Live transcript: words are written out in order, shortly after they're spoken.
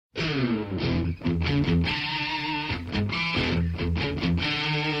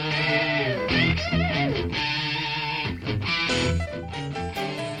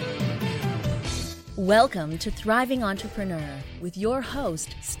Welcome to Thriving Entrepreneur with your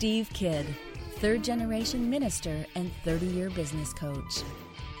host, Steve Kidd, third-generation minister and 30-year business coach.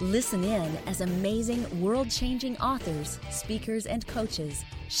 Listen in as amazing, world-changing authors, speakers, and coaches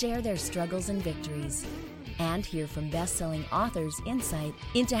share their struggles and victories. And hear from best-selling authors' insight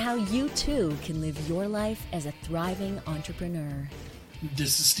into how you too can live your life as a thriving entrepreneur.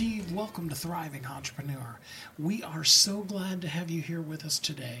 This is Steve. Welcome to Thriving Entrepreneur. We are so glad to have you here with us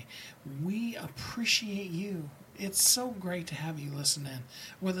today. We appreciate you. It's so great to have you listen in.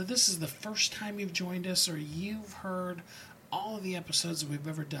 Whether this is the first time you've joined us or you've heard all of the episodes that we've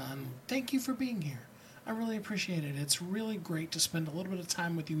ever done, thank you for being here. I really appreciate it. It's really great to spend a little bit of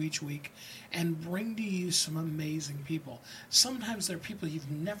time with you each week and bring to you some amazing people. Sometimes they're people you've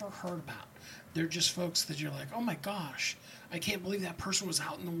never heard about. They're just folks that you're like, oh my gosh, I can't believe that person was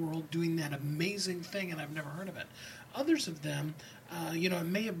out in the world doing that amazing thing and I've never heard of it. Others of them, it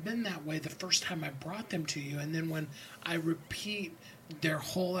may have been that way the first time I brought them to you, and then when I repeat their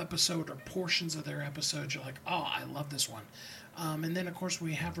whole episode or portions of their episode, you're like, oh, I love this one. And then, of course,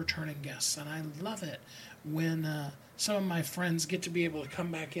 we have returning guests, and I love it when some of my friends get to be able to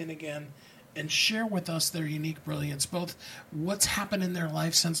come back in again and share with us their unique brilliance, both what's happened in their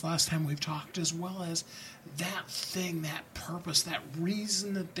life since last time we've talked, as well as that thing, that purpose, that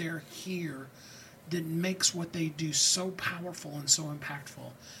reason that they're here that makes what they do so powerful and so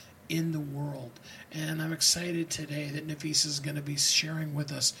impactful in the world. And I'm excited today that Nafissa is going to be sharing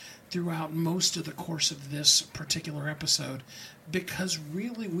with us throughout most of the course of this particular episode, because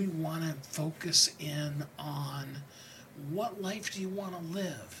really we want to focus in on what life do you want to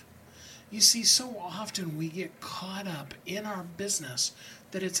live. You see, so often we get caught up in our business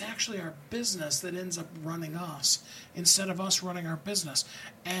that it's actually our business that ends up running us instead of us running our business.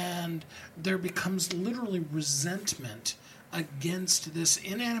 And there becomes literally resentment against this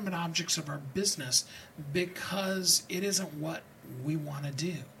inanimate objects of our business because it isn't what we want to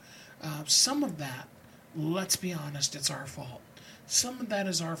do. Some of that, let's be honest, it's our fault. Some of that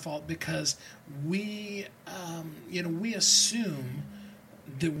is our fault because we assume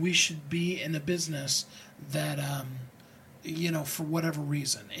that we should be in a business that, for whatever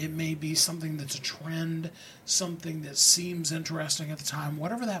reason. It may be something that's a trend, something that seems interesting at the time,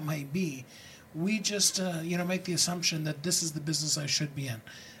 whatever that might be. We just, make the assumption that this is the business I should be in.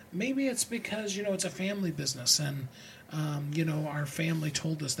 Maybe it's because, it's a family business and, our family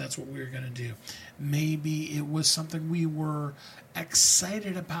told us that's what we were going to do. Maybe it was something we were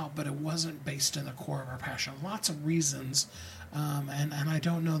excited about, but it wasn't based in the core of our passion. Lots of reasons. And I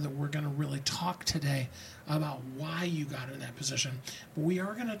don't know that we're going to really talk today about why you got in that position, but we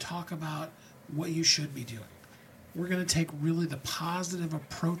are going to talk about what you should be doing. We're going to take really the positive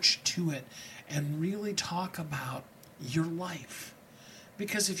approach to it and really talk about your life.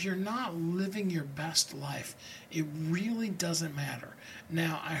 Because if you're not living your best life, it really doesn't matter.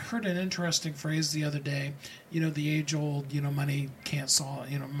 Now, I heard an interesting phrase the other day, the age-old, money can't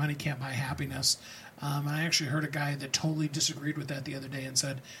buy happiness. And I actually heard a guy that totally disagreed with that the other day and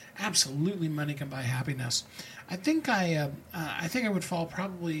said, absolutely, money can buy happiness. I think I would fall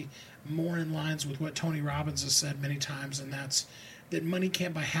probably more in lines with what Tony Robbins has said many times, and that's that money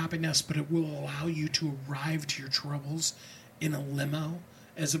can't buy happiness, but it will allow you to arrive to your troubles in a limo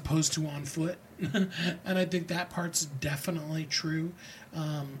as opposed to on foot. And I think that part's definitely true.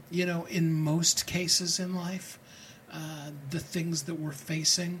 In most cases in life, the things that we're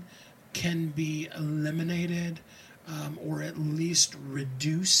facing can be eliminated or at least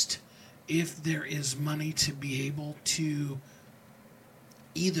reduced if there is money to be able to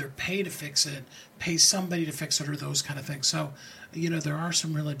either pay to fix it, pay somebody to fix it, or those kind of things. So, there are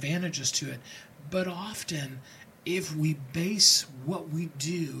some real advantages to it. But often, if we base what we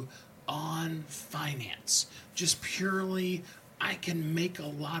do on finance, just purely, I can make a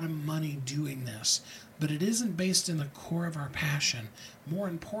lot of money doing this, but it isn't based in the core of our passion. More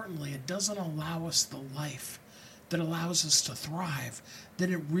importantly, it doesn't allow us the life that allows us to thrive,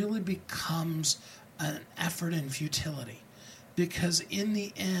 then it really becomes an effort in futility. Because in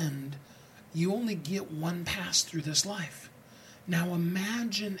the end, you only get one pass through this life. Now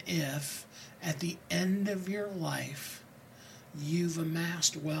imagine if at the end of your life, you've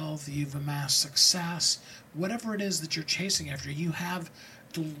amassed wealth, you've amassed success, whatever it is that you're chasing after. You have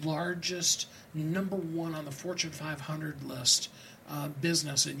the largest, number one on the Fortune 500 list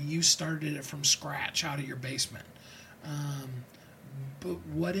business, and you started it from scratch out of your basement. But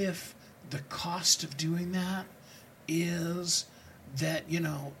what if the cost of doing that is that,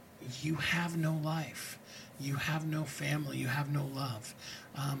 you have no life, you have no family, you have no love.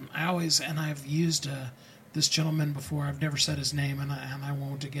 I've used this gentleman before. I've never said his name, and I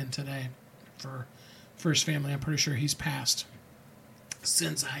won't again today for for his family. I'm pretty sure he's passed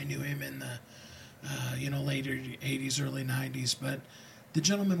since I knew him in the later 80s, early 90s. But the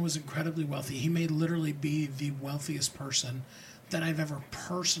gentleman was incredibly wealthy. He may literally be the wealthiest person that I've ever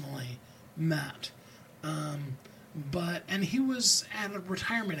personally met. And he was at a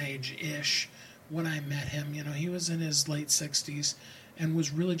retirement age-ish when I met him. He was in his late 60s and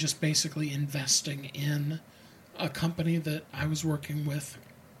was really just basically investing in a company that I was working with.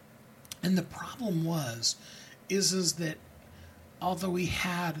 And the problem is that although he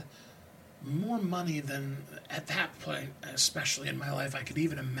had more money than at that point, especially in my life, I could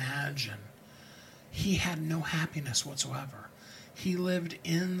even imagine, he had no happiness whatsoever. He lived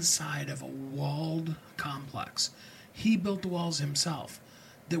inside of a walled complex. He built the walls himself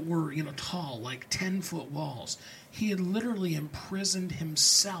that were, tall, like 10-foot walls. He had literally imprisoned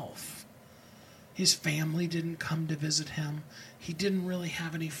himself. His family didn't come to visit him. He didn't really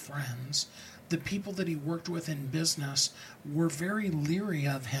have any friends. The people that he worked with in business were very leery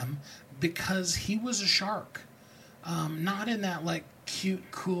of him because he was a shark. Not in that like cute,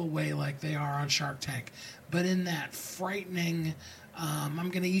 cool way like they are on Shark Tank, but in that frightening, I'm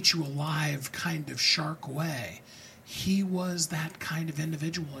going to eat you alive kind of shark way. He was that kind of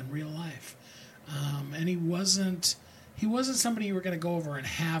individual in real life. And he wasn't somebody you were going to go over and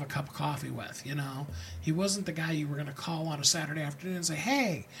have a cup of coffee with, He wasn't the guy you were going to call on a Saturday afternoon and say,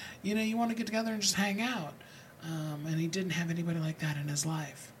 hey, you want to get together and just hang out. And he didn't have anybody like that in his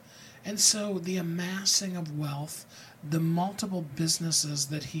life. And so the amassing of wealth, the multiple businesses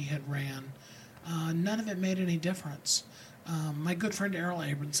that he had ran, none of it made any difference. My good friend Errol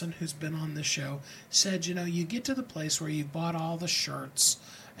Abramson, who's been on this show, said, you get to the place where you've bought all the shirts,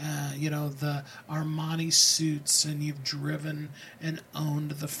 the Armani suits, and you've driven and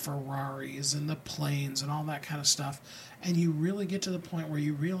owned the Ferraris and the planes and all that kind of stuff, and you really get to the point where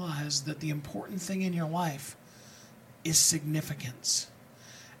you realize that the important thing in your life is significance.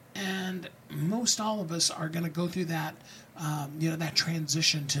 And most all of us are going to go through that, that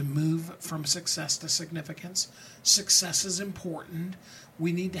transition to move from success to significance. Success is important.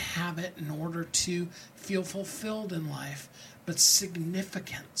 We need to have it in order to feel fulfilled in life. But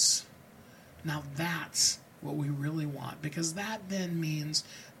significance, now that's what we really want, because that then means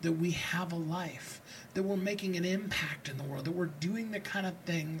that we have a life, that we're making an impact in the world, that we're doing the kind of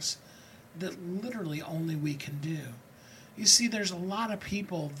things that literally only we can do. You see, there's a lot of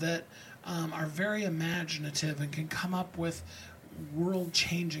people that are very imaginative and can come up with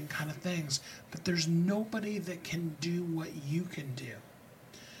world-changing kind of things, but there's nobody that can do what you can do.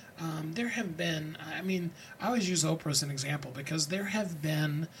 There have been, I always use Oprah as an example because there have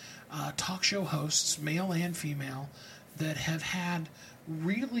been talk show hosts, male and female, that have had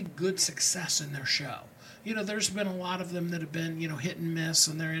really good success in their show. There's been a lot of them that have been, hit and miss,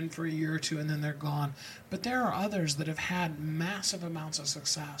 and they're in for a year or two, and then they're gone. But there are others that have had massive amounts of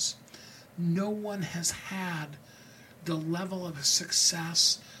success. No one has had the level of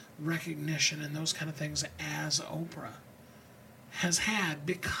success, recognition, and those kind of things as Oprah has had,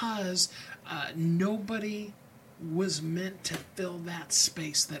 because nobody was meant to fill that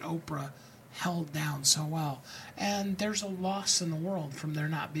space that Oprah held down so well. And there's a loss in the world from there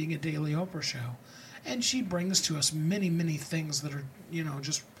not being a daily Oprah show. And she brings to us many, many things that are,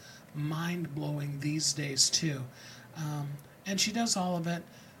 just mind-blowing these days, too. And she does all of it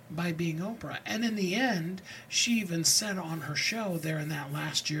by being Oprah. And in the end, she even said on her show there in that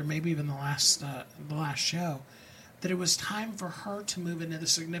last year, maybe even the last show, that it was time for her to move into the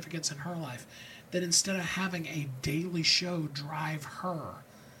significance in her life. That instead of having a daily show drive her,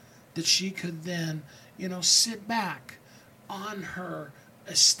 that she could then, sit back on her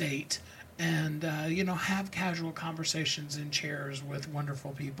estate and, have casual conversations in chairs with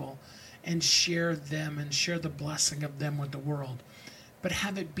wonderful people and share them and share the blessing of them with the world, but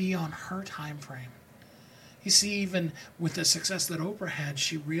have it be on her time frame. You see, even with the success that Oprah had,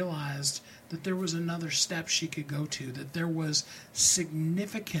 she realized that there was another step she could go to, that there was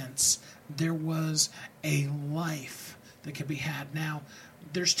significance, there was a life that could be had. Now,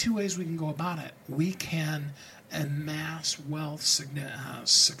 there's two ways we can go about it. We can amass wealth,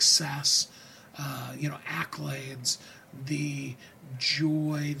 success, accolades, the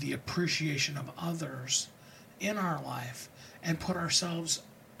joy, the appreciation of others in our life, and put ourselves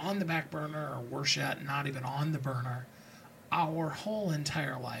on the back burner, or worse yet, not even on the burner, our whole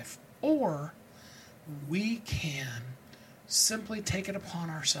entire life. Or we can simply take it upon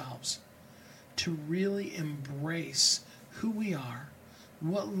ourselves to really embrace who we are,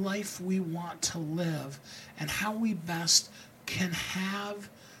 what life we want to live, and how we best can have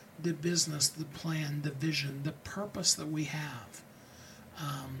the business, the plan, the vision, the purpose that we have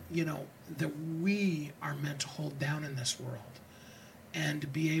that we are meant to hold down in this world, and to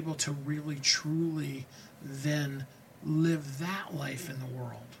be able to really, truly then live that life in the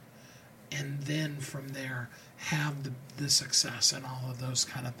world. And then from there, have the success and all of those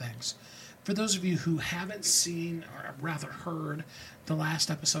kind of things. For those of you who haven't seen, or rather heard, the last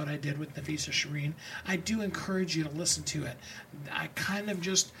episode I did with Nafissa Shireen, I do encourage you to listen to it. I kind of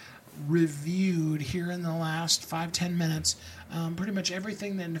just reviewed here in the last 5-10 minutes pretty much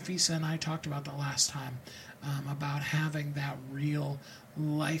everything that Nafissa and I talked about the last time, about having that real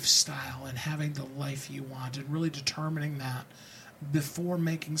lifestyle and having the life you want, and really determining that before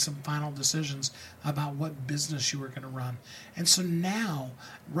making some final decisions about what business you were going to run. And so now,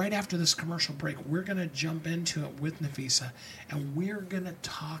 right after this commercial break, we're going to jump into it with Nafissa, and we're going to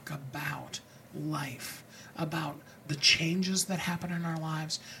talk about life, about the changes that happen in our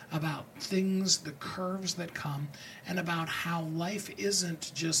lives, about things, the curves that come, and about how life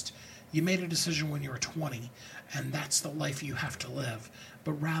isn't just you made a decision when you were 20 and that's the life you have to live,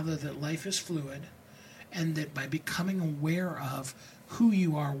 but rather that life is fluid, and that by becoming aware of who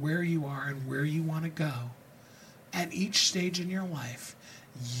you are, and where you want to go, at each stage in your life,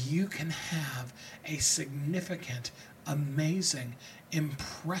 you can have a significant, amazing,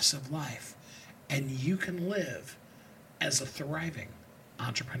 impressive life, and you can live as a thriving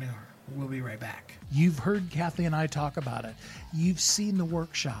entrepreneur. We'll be right back. You've heard Kathy and I talk about it. You've seen the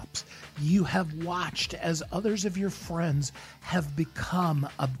workshops. You have watched as others of your friends have become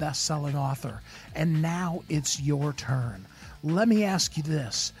a best-selling author. And now it's your turn. Let me ask you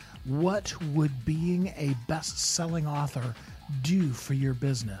this. What would being a best-selling author do for your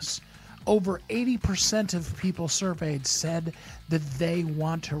business? Over 80% of people surveyed said that they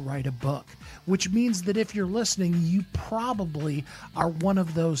want to write a book, which means that if you're listening, you probably are one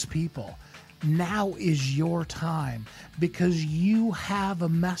of those people. Now is your time, because you have a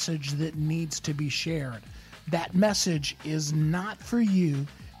message that needs to be shared. That message is not for you.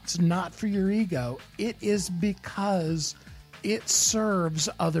 It's not for your ego. It is because it serves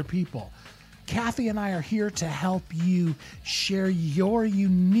other people. Kathy and I are here to help you share your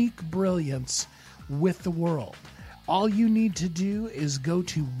unique brilliance with the world. All you need to do is go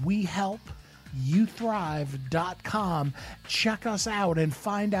to WeHelpYouThrive.com, check us out, and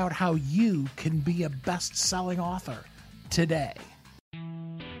find out how you can be a best-selling author today.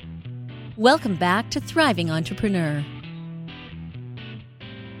 Welcome back to Thriving Entrepreneur.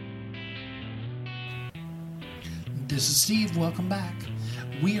 This is Steve. Welcome back.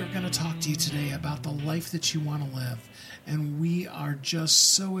 We are going to talk to you today about the life that you want to live, and we are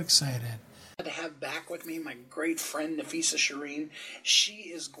just so excited to have back with me my great friend Nafissa Shireen. She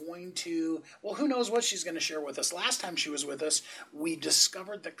is going to, well, who knows what she's going to share with us. Last time she was with us, we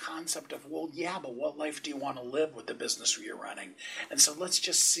discovered the concept of, well, yeah, but what life do you want to live with the business you're running? And so let's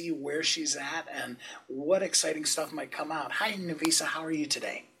just see where she's at and what exciting stuff might come out. Hi, Nafissa. How are you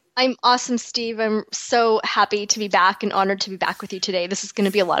today? I'm awesome, Steve. I'm so happy to be back and honored to be back with you today. This is going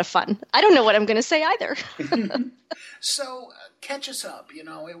to be a lot of fun. I don't know what I'm going to say either. So catch us up. You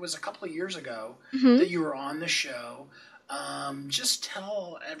know, it was a couple of years ago that you were on the show. Just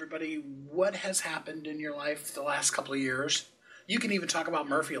tell everybody what has happened in your life the last couple of years. You can even talk about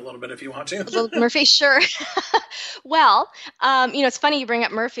Murphy a little bit if you want to. Well, Murphy, sure. Well, it's funny you bring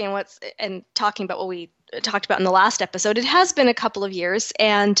up Murphy and talking about what we talked about in the last episode. It has been a couple of years,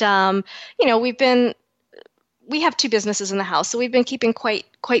 and we have two businesses in the house, so we've been keeping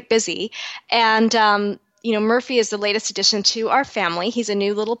quite busy. And Murphy is the latest addition to our family. He's a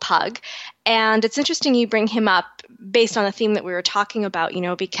new little pug, and it's interesting you bring him up based on the theme that we were talking about.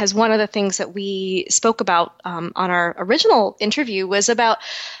 Because one of the things that we spoke about on our original interview was about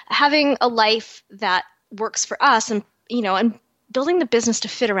having a life that works for us, and building the business to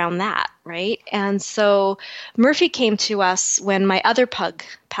fit around that, right? And so Murphy came to us when my other pug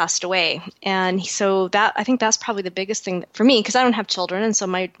passed away. And so that, I think that's probably the biggest thing for me, because I don't have children, and so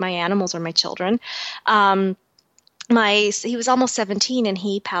my animals are my children. He was almost 17 and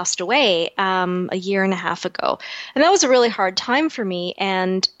he passed away a year and a half ago. And that was a really hard time for me.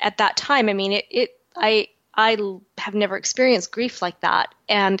 And at that time, I have never experienced grief like that.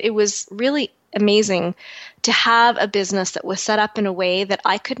 And it was really amazing to have a business that was set up in a way that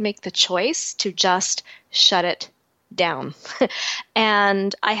I could make the choice to just shut it down.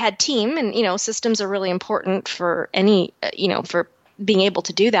 And I had team, and systems are really important for any for being able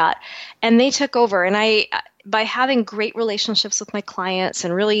to do that. And they took over, and by having great relationships with my clients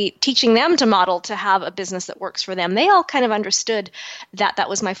and really teaching them to model to have a business that works for them, they all kind of understood that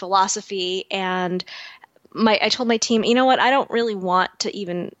was my philosophy. And I told my team, you know what, I don't really want to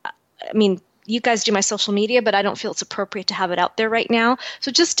even you guys do my social media, but I don't feel it's appropriate to have it out there right now.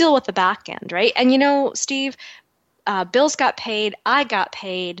 So just deal with the back end, right? And Steve, bills got paid, I got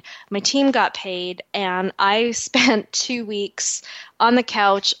paid, my team got paid, and I spent 2 weeks on the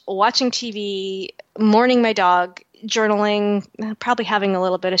couch watching TV, mourning my dog, journaling, probably having a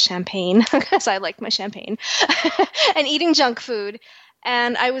little bit of champagne because I like my champagne, and eating junk food.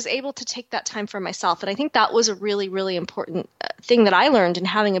 And I was able to take that time for myself. And I think that was a really, really important thing that I learned in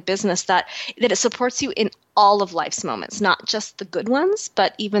having a business, that it supports you in all of life's moments, not just the good ones,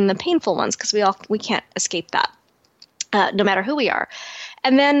 but even the painful ones, because we can't escape that, no matter who we are.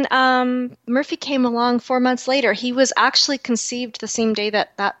 And then Murphy came along 4 months later. He was actually conceived the same day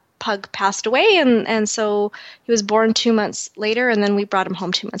that pug passed away, and so he was born 2 months later, and then we brought him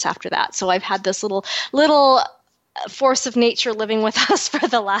home 2 months after that. So I've had this little force of nature living with us for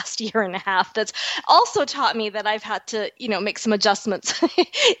the last year and a half. That's also taught me that I've had to, make some adjustments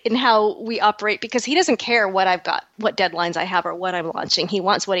in how we operate, because he doesn't care what I've got, what deadlines I have, or what I'm launching. He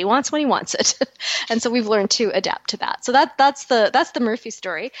wants what he wants when he wants it. And so we've learned to adapt to that. So that's the Murphy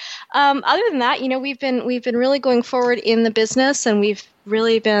story. Other than that, we've been really going forward in the business, and we've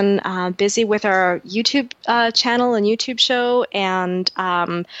really been busy with our YouTube channel and YouTube show, and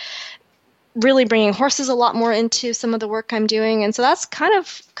really bringing horses a lot more into some of the work I'm doing. And so that's kind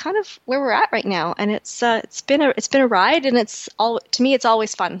of where we're at right now. And it's been a ride, and to me, it's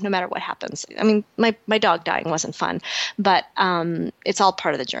always fun, no matter what happens. I mean, my dog dying wasn't fun, but it's all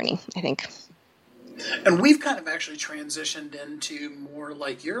part of the journey, I think. And we've kind of actually transitioned into more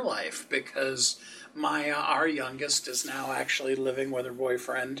like your life, because our youngest is now actually living with her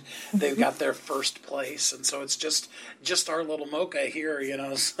boyfriend. They've got their first place, and so it's just our little mocha here,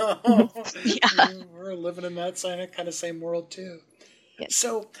 So we're living in that kind of same world too. Yes.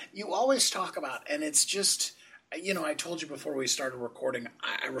 So you always talk about, and it's just, I told you before we started recording,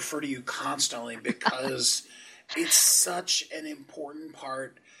 I refer to you constantly because it's such an important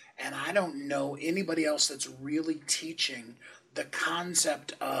part. And I don't know anybody else that's really teaching the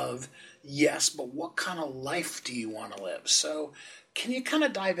concept of, yes, but what kind of life do you want to live? So can you kind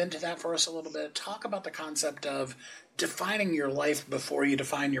of dive into that for us a little bit? Talk about the concept of defining your life before you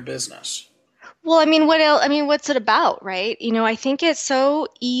define your business. Well, I mean, what else? I mean, what's it about, right? I think it's so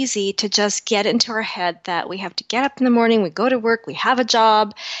easy to just get into our head that we have to get up in the morning, we go to work, we have a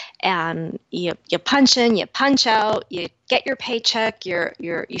job, and you punch in, you punch out, you get your paycheck, you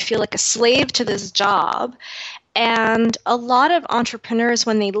feel like a slave to this job. And a lot of entrepreneurs,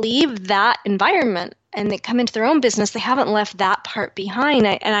 when they leave that environment and they come into their own business, they haven't left that part behind.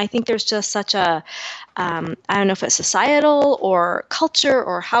 And I think there's just such a, I don't know if it's societal or culture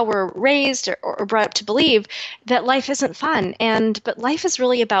or how we're raised or brought up to believe that life isn't fun. But life is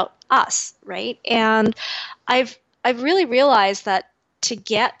really about us, right? And I've really realized that to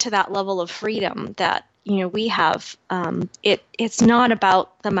get to that level of freedom that, we have, it's not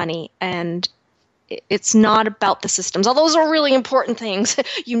about the money, and it's not about the systems. All those are really important things.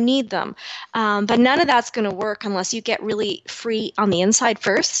 You need them. But none of that's going to work unless you get really free on the inside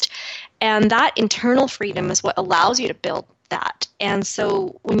first. And that internal freedom is what allows you to build that. And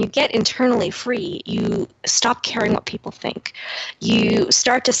so when you get internally free, you stop caring what people think. You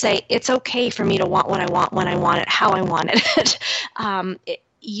start to say, it's okay for me to want what I want, when I want it, how I want it.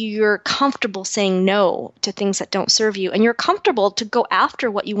 You're comfortable saying no to things that don't serve you, and you're comfortable to go after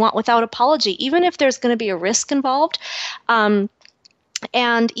what you want without apology, even if there's going to be a risk involved, and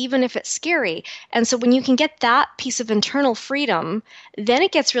even if it's scary. And so when you can get that piece of internal freedom, then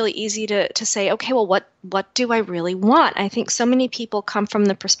it gets really easy to say, okay, well, what do I really want? I think so many people come from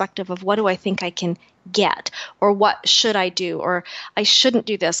the perspective of, what do I think I can get, or what should I do, or I shouldn't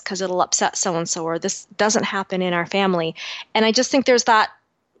do this because it'll upset so-and-so, or this doesn't happen in our family. And I just think there's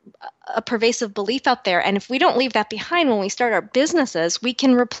a pervasive belief out there. And if we don't leave that behind when we start our businesses, we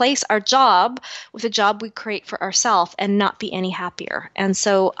can replace our job with a job we create for ourselves and not be any happier. And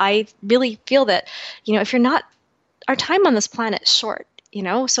so I really feel that, if you're not, our time on this planet is short,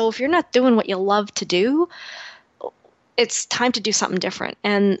 so if you're not doing what you love to do, it's time to do something different.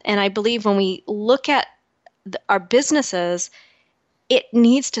 And I believe when we look at our businesses, it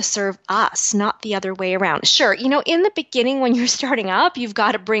needs to serve us, not the other way around. Sure, in the beginning when you're starting up, you've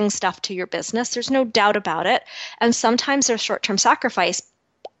got to bring stuff to your business. There's no doubt about it. And sometimes there's short-term sacrifice.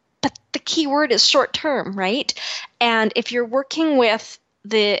 But the key word is short-term, right? And if you're working with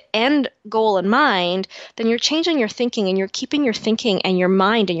the end goal in mind, then you're changing your thinking, and you're keeping your thinking and your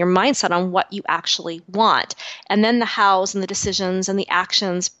mind and your mindset on what you actually want. And then the hows and the decisions and the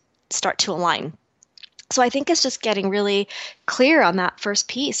actions start to align. So I think it's just getting really clear on that first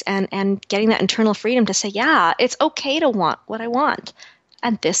piece, and getting that internal freedom to say, yeah, it's okay to want what I want.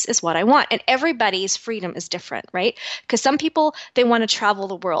 and this is what I want. And everybody's freedom is different, right? Because some people, they want to travel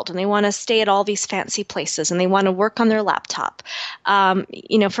the world and they want to stay at all these fancy places and they want to work on their laptop.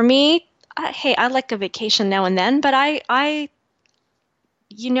 For me, hey, I like a vacation now and then, but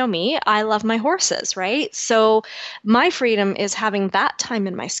you know me, I love my horses, right? So my freedom is having that time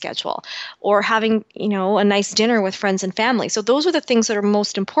in my schedule or having, a nice dinner with friends and family. So those are the things that are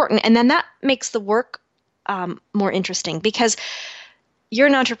most important. And then that makes the work more interesting because you're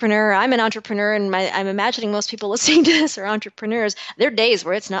an entrepreneur, I'm an entrepreneur, and I'm imagining most people listening to this are entrepreneurs. There are days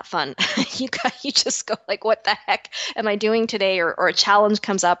where it's not fun. You just go like, what the heck am I doing today? Or a challenge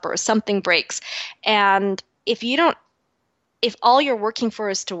comes up or something breaks. And if all you're working for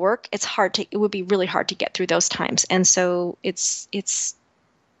is to work, it would be really hard to get through those times. And so it's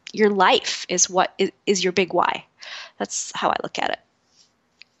your life is what is your big why. That's how I look at it.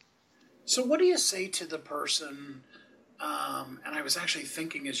 So what do you say to the person, and I was actually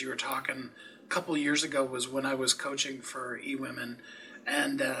thinking as you were talking, a couple years ago was when I was coaching for eWomen,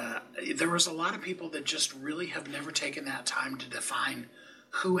 and there was a lot of people that just really have never taken that time to define,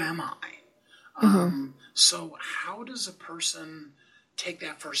 who am I? So how does a person take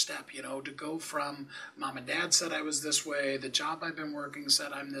that first step, to go from mom and dad said I was this way, the job I've been working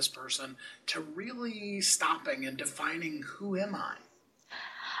said I'm this person, to really stopping and defining who am I?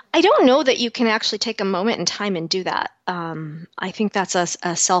 I don't know that you can actually take a moment in time and do that. I think that's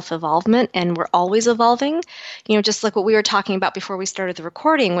a self-evolvement, and we're always evolving. Just like what we were talking about before we started the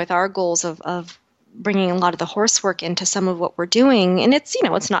recording with our goals of bringing a lot of the horse work into some of what we're doing. And it's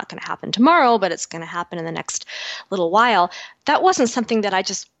not going to happen tomorrow, but it's going to happen in the next little while. That wasn't something that I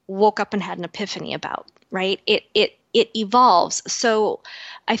just woke up and had an epiphany about, right? It evolves. So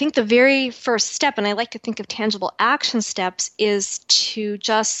I think the very first step, and I like to think of tangible action steps, is to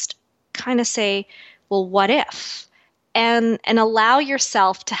just kind of say, well, what if? And allow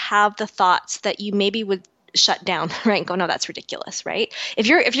yourself to have the thoughts that you maybe would shut down, right? And go, no, that's ridiculous, right? If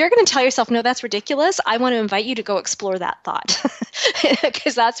you're going to tell yourself, no, that's ridiculous, I want to invite you to go explore that thought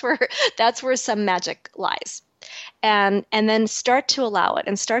because that's where some magic lies. And then start to allow it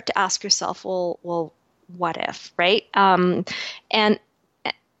and start to ask yourself, well, what if, right? And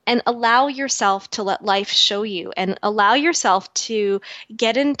allow yourself to let life show you and allow yourself to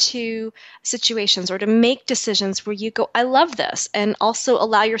get into situations or to make decisions where you go, I love this. And also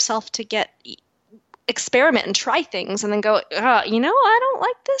allow yourself to experiment and try things and then go, I don't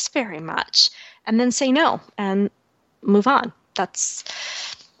like this very much. And then say no and move on.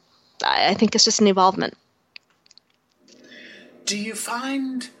 I think it's just an evolvement. Do you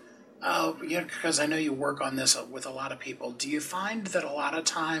find, because I know you work on this with a lot of people, do you find that a lot of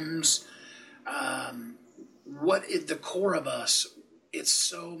times the core of us, it's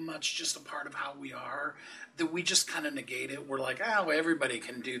so much just a part of how we are that we just kind of negate it? We're like, everybody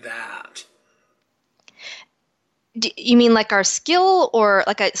can do that. You mean like our skill or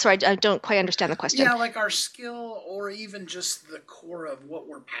sorry, I don't quite understand the question. Yeah, like our skill or even just the core of what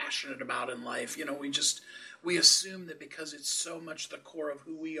we're passionate about in life. We assume that because it's so much the core of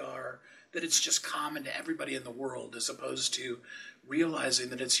who we are, that it's just common to everybody in the world as opposed to realizing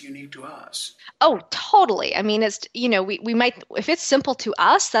that it's unique to us. Oh, totally. I mean, it's, we might, if it's simple to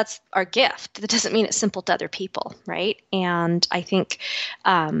us, that's our gift. That doesn't mean it's simple to other people, right? And I think,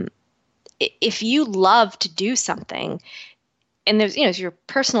 if you love to do something and there's, your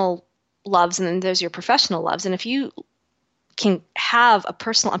personal loves and then there's your professional loves. And if you can have a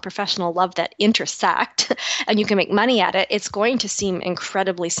personal and professional love that intersect and you can make money at it, it's going to seem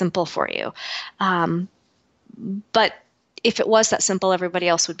incredibly simple for you. But if it was that simple, everybody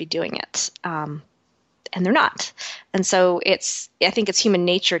else would be doing it. And they're not. And so I think it's human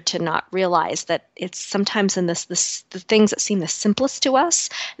nature to not realize that it's sometimes in the things that seem the simplest to us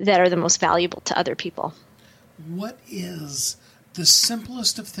that are the most valuable to other people. What is the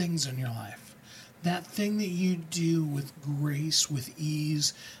simplest of things in your life? That thing that you do with grace, with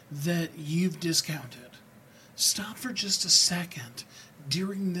ease, that you've discounted. Stop for just a second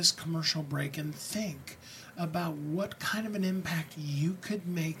during this commercial break and think about what kind of an impact you could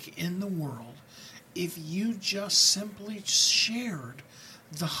make in the world if you just simply shared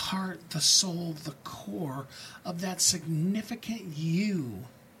the heart, the soul, the core of that significant you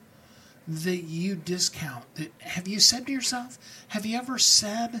that you discount. Have you said to yourself, have you ever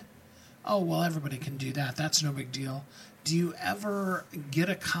said, oh, well, everybody can do that, that's no big deal? Do you ever get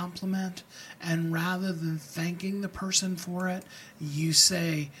a compliment and rather than thanking the person for it, you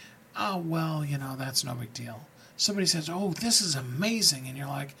say, oh, well, that's no big deal? Somebody says, oh, this is amazing. And you're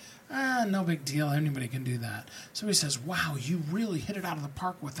like, no big deal. Anybody can do that. Somebody says, wow, you really hit it out of the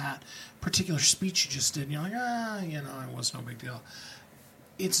park with that particular speech you just did. And you're like, it was no big deal.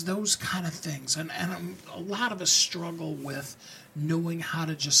 it's those kind of things. And a lot of us struggle with knowing how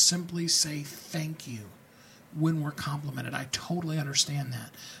to just simply say thank you when we're complimented. I totally understand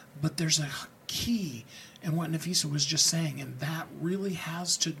that. But there's a key in what Nafissa was just saying, and that really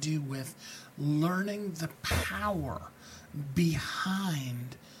has to do with learning the power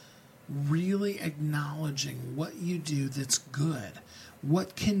behind really acknowledging what you do that's good.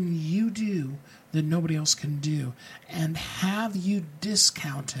 What can you do that nobody else can do? And have you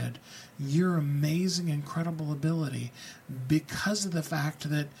discounted your amazing, incredible ability because of the fact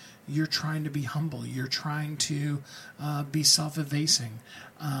that you're trying to be humble, you're trying to be self-effacing,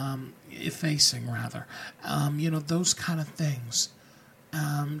 those kind of things.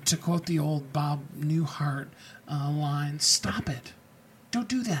 To quote the old Bob Newhart line, stop it. Don't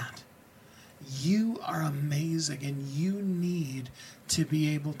do that. You are amazing, and you need to be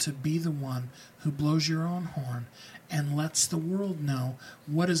able to be the one who blows your own horn and lets the world know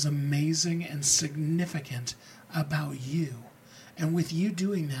what is amazing and significant about you. And with you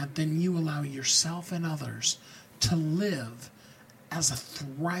doing that, then you allow yourself and others to live as a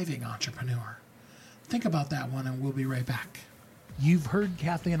thriving entrepreneur. Think about that one, and we'll be right back. You've heard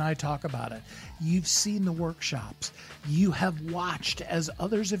Kathy and I talk about it. You've seen the workshops. You have watched as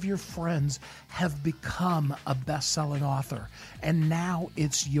others of your friends have become a best-selling author. And now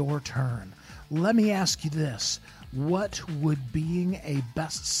it's your turn. Let me ask you this. What would being a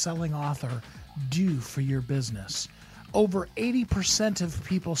best-selling author do for your business? Over 80% of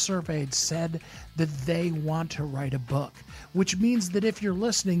people surveyed said that they want to write a book, which means that if you're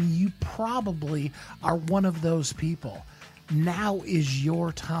listening, you probably are one of those people. Now is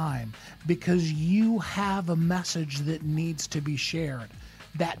your time, because you have a message that needs to be shared.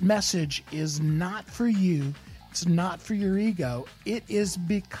 That message is not for you. It's not for your ego. It is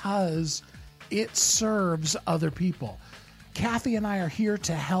because it serves other people. Kathy and I are here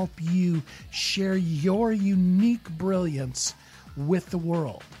to help you share your unique brilliance with the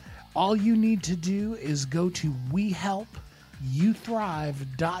world. All you need to do is go to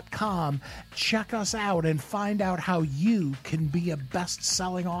WeHelpYouThrive.com, check us out, and find out how you can be a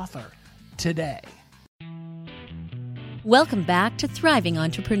best-selling author today. Welcome back to Thriving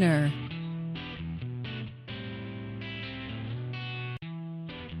Entrepreneur.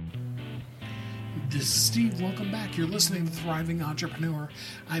 This is Steve. Welcome back. You're listening to Thriving Entrepreneur.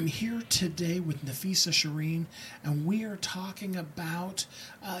 I'm here today with Nafissa Shireen, and we are talking about,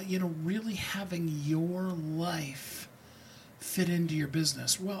 really having your life fit into your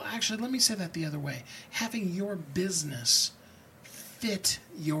business. Well, actually, let me say that the other way. Having your business fit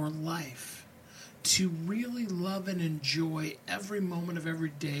your life. To really love and enjoy every moment of every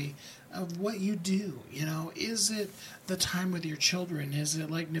day of what you do. Is it the time with your children? Is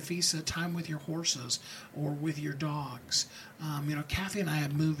it, like Nafissa, time with your horses or with your dogs? Kathy and I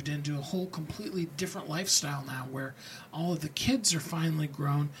have moved into a whole completely different lifestyle now, where all of the kids are finally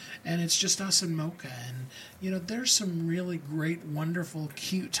grown and it's just us and Mocha. And, there's some really great, wonderful,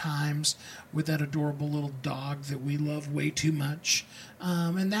 cute times with that adorable little dog that we love way too much.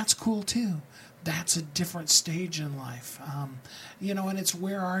 And that's cool too. That's a different stage in life. And it's,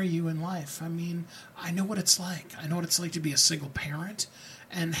 where are you in life? I mean, I know what it's like. I know what it's like to be a single parent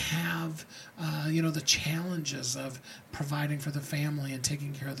and have, the challenges of providing for the family and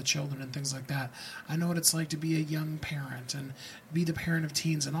taking care of the children and things like that. I know what it's like to be a young parent and be the parent of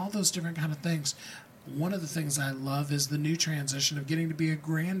teens and all those different kind of things. One of the things I love is the new transition of getting to be a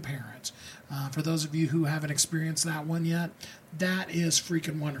grandparent. For those of you who haven't experienced that one yet, that is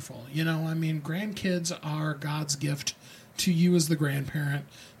freaking wonderful. Grandkids are God's gift to you as the grandparent,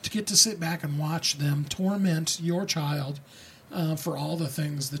 to get to sit back and watch them torment your child for all the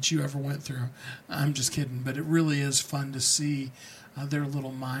things that you ever went through. I'm just kidding, but it really is fun to see their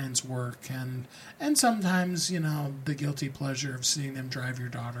little minds work, and sometimes, the guilty pleasure of seeing them drive your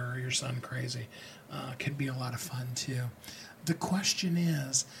daughter or your son crazy can be a lot of fun too. The question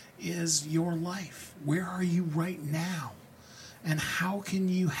is your life, where are you right now? And how can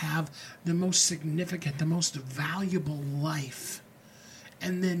you have the most significant, the most valuable life,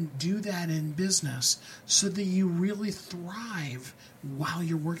 and then do that in business so that you really thrive while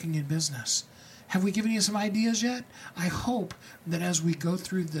you're working in business? Have we given you some ideas yet? I hope that as we go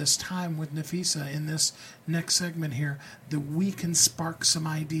through this time with Nafissa in this next segment here, that we can spark some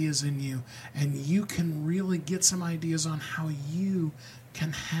ideas in you, and you can really get some ideas on how you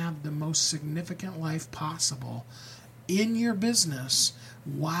can have the most significant life possible in your business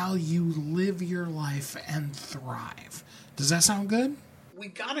while you live your life and thrive. Does that sound good? We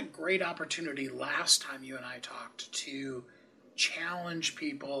got a great opportunity last time you and I talked to challenge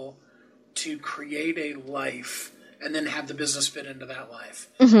people to create a life and then have the business fit into that life.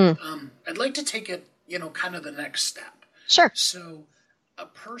 I'd like to take it, kind of the next step. Sure. So a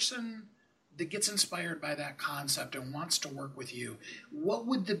person that gets inspired by that concept and wants to work with you, what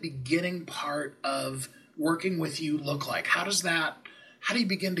would the beginning part of working with you look like? How do you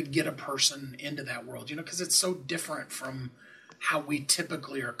begin to get a person into that world? Because it's so different from how we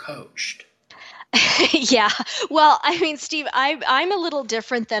typically are coached. Yeah. Well, I mean, Steve, I'm a little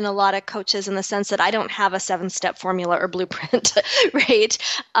different than a lot of coaches in the sense that I don't have a 7-step formula or blueprint, right?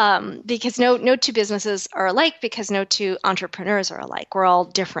 Because no two businesses are alike, because no two entrepreneurs are alike. We're all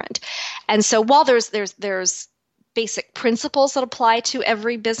different. And so while there's basic principles that apply to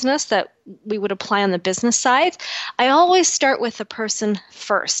every business that we would apply on the business side, I always start with the person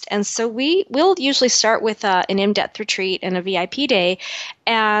first. And so we'll usually start with an in-depth retreat and a VIP day.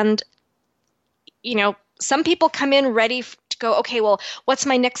 And some people come in ready to go, okay, well, what's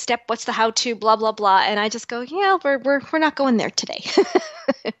my next step? What's the how-to, blah, blah, blah. And I just go, yeah, we're not going there today.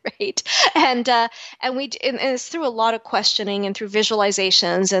 Right. And it's through a lot of questioning and through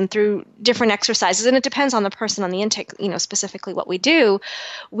visualizations and through different exercises. And it depends on the person, on the intake, specifically what we do.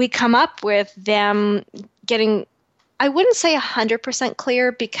 We come up with them getting, I wouldn't say 100%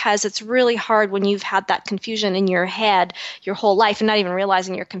 clear, because it's really hard when you've had that confusion in your head your whole life and not even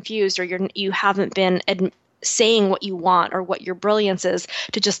realizing you're confused, or you haven't been saying what you want or what your brilliance is,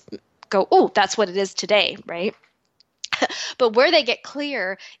 to just go, oh, that's what it is today, right? But where they get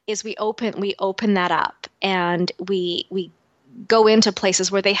clear is we open that up, and we go into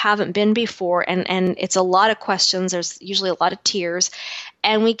places where they haven't been before, and it's a lot of questions. There's usually a lot of tears,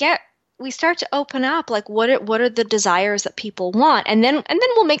 and we start to open up, like what are the desires that people want, and then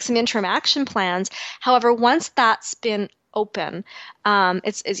we'll make some interim action plans. However, once that's been open,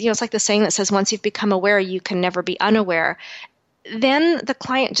 it's like the saying that says, once you've become aware, you can never be unaware. Then the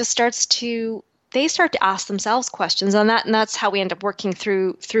client just start to ask themselves questions on that, and that's how we end up working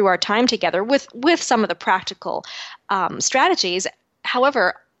through our time together with some of the practical strategies.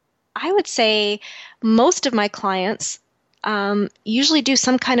 However, I would say most of my clients usually do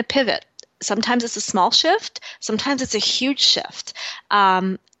some kind of pivot. Sometimes it's a small shift, sometimes it's a huge shift,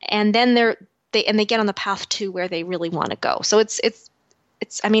 and then they get on the path to where they really want to go. So it's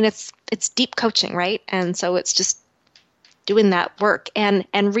deep coaching, right? And so it's just doing that work and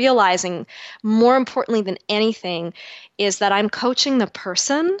realizing, more importantly than anything, is that I'm coaching the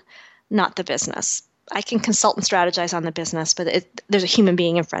person, not the business. I can consult and strategize on the business, but there's a human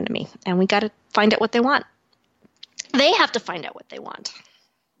being in front of me, and we got to find out what they want. They have to find out what they want.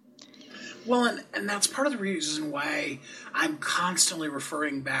 Well, and that's part of the reason why I'm constantly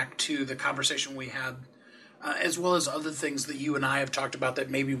referring back to the conversation we had, as well as other things that you and I have talked about that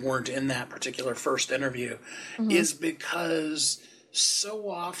maybe weren't in that particular first interview, is because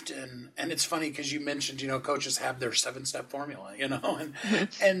so often, and it's funny because you mentioned, coaches have their 7-step formula,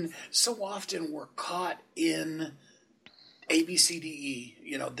 and so often we're caught in A, B, C, D,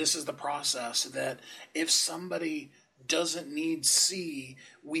 E, this is the process, that if somebody doesn't need C,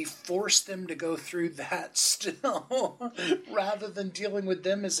 we force them to go through that still, rather than dealing with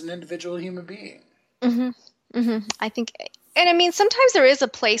them as an individual human being. I think, and I mean, sometimes there is a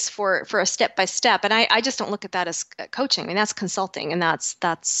place for a step-by-step, and I just don't look at that as coaching. I mean, that's consulting, and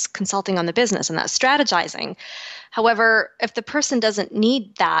that's consulting on the business, and that's strategizing. However, if the person doesn't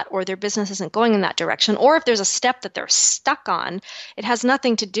need that, or their business isn't going in that direction, or if there's a step that they're stuck on, it has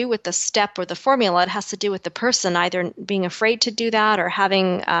nothing to do with the step or the formula. It has to do with the person either being afraid to do that, or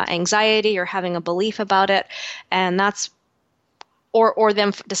having anxiety, or having a belief about it, and that's, or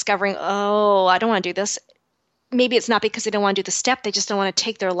them discovering, oh, I don't want to do this. Maybe it's not because they don't want to do the step, they just don't want to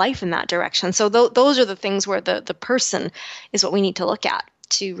take their life in that direction. So those are the things where the person is what we need to look at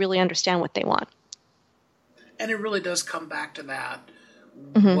to really understand what they want. And it really does come back to that.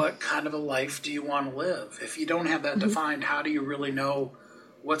 What kind of a life do you want to live? If you don't have that defined, how do you really know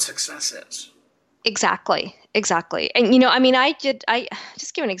what success is? Exactly. And, I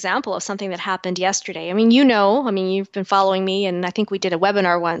just give an example of something that happened yesterday. You've been following me, and I think we did a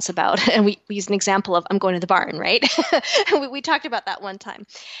webinar once about, and we used an example of, I'm going to the barn, right? we talked about that one time.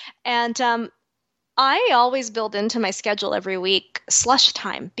 And I always build into my schedule every week slush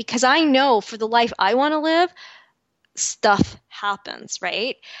time, because I know for the life I want to live, stuff happens,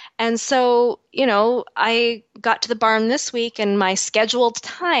 right? And so, I got to the barn this week in my scheduled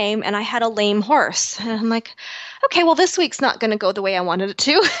time, and I had a lame horse. And I'm like, okay, well, this week's not going to go the way I wanted it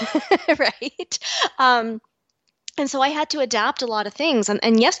to, right? And so I had to adapt a lot of things.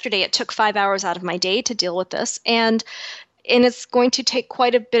 And yesterday it took 5 hours out of my day to deal with this. And it's going to take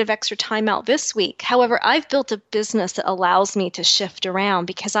quite a bit of extra time out this week. However, I've built a business that allows me to shift around,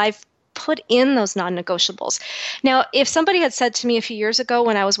 because I've put in those non-negotiables. Now, if somebody had said to me a few years ago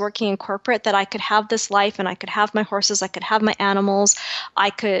when I was working in corporate that I could have this life and I could have my horses, I could have my animals, I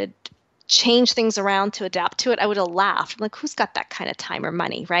could change things around to adapt to it, I would have laughed. I'm like, who's got that kind of time or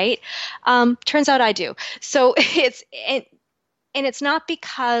money, right? Turns out I do. So and it's not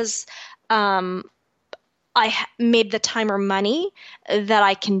because I made the time or money that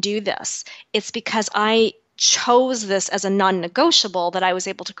I can do this. It's because I chose this as a non-negotiable that I was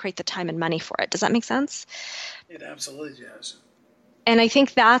able to create the time and money for it. Does that make sense? It absolutely does. And I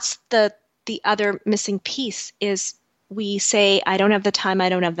think that's the other missing piece is we say, I don't have the time, I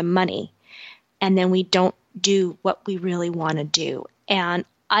don't have the money. And then we don't do what we really want to do. And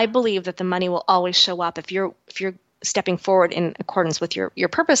I believe that the money will always show up if you're stepping forward in accordance with your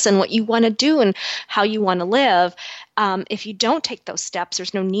purpose and what you want to do and how you want to live. If you don't take those steps,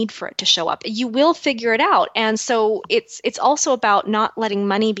 there's no need for it to show up. You will figure it out. And so it's also about not letting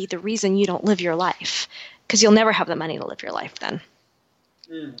money be the reason you don't live your life, because you'll never have the money to live your life then.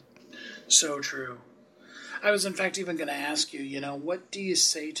 So true. I was in fact even going to ask you, what do you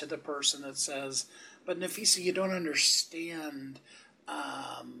say to the person that says, but Nafissa, you don't understand,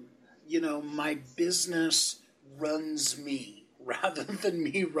 my business runs me rather than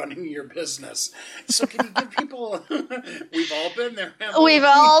me running your business. So can you give people, we've all been there. We've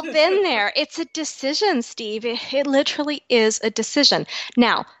all been there. It's a decision, Steve. It literally is a decision.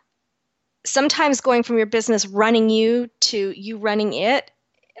 Now, sometimes going from your business running you to you running it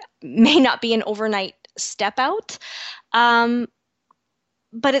may not be an overnight step out.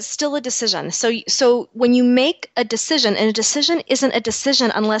 But it's still a decision. So when you make a decision, and a decision isn't a decision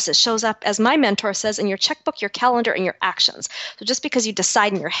unless it shows up, as my mentor says, in your checkbook, your calendar, and your actions. So just because you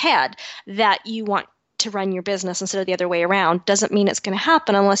decide in your head that you want to run your business instead of the other way around doesn't mean it's going to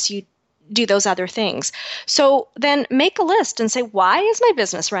happen unless you do those other things. So then make a list and say, why is my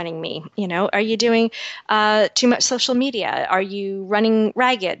business running me? Are you doing too much social media? Are you running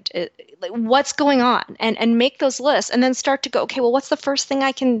ragged? What's going on? And make those lists and then start to go, okay, well, what's the first thing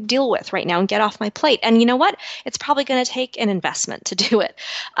I can deal with right now and get off my plate? And you know what? It's probably going to take an investment to do it.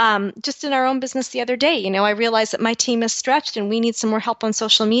 Just in our own business the other day, I realized that my team is stretched and we need some more help on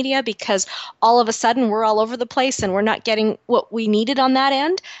social media because all of a sudden we're all over the place and we're not getting what we needed on that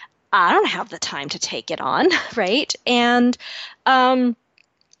end. I don't have the time to take it on, right? And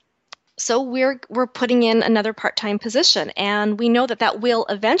so we're putting in another part-time position, and we know that will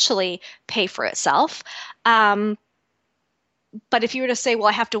eventually pay for itself. But if you were to say, well,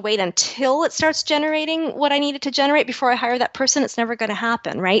 I have to wait until it starts generating what I needed to generate before I hire that person, it's never going to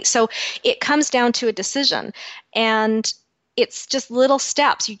happen, right? So it comes down to a decision, and it's just little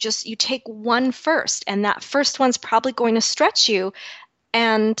steps. You take one first, and that first one's probably going to stretch you,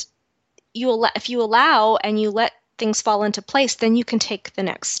 and if you allow and you let things fall into place, then you can take the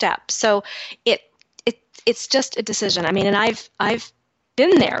next step. So it's just a decision. I mean, and I've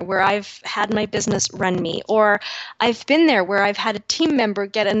been there where I've had my business run me, or I've been there where I've had a team member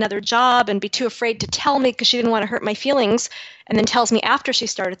get another job and be too afraid to tell me because she didn't want to hurt my feelings, and then tells me after she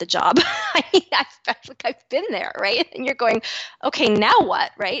started the job. I've been there, right? And you're going, okay, now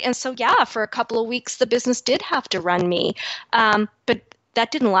what, right? And so for a couple of weeks, the business did have to run me, but that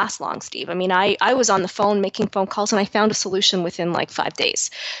didn't last long, Steve. I mean, I was on the phone making phone calls, and I found a solution within like 5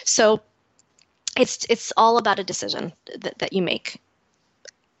 days. So it's all about a decision that you make.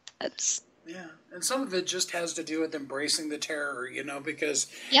 And some of it just has to do with embracing the terror, because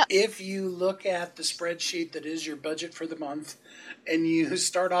Yep. If you look at the spreadsheet that is your budget for the month, and you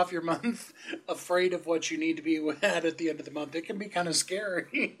start off your month afraid of what you need to be at the end of the month, it can be kind of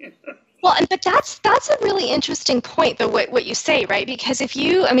scary. Well, but that's a really interesting point, though, what you say, right? Because I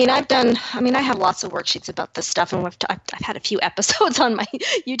have lots of worksheets about this stuff, and I've had a few episodes on my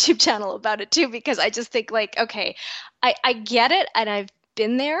YouTube channel about it too, because I just think okay, I get it, and I've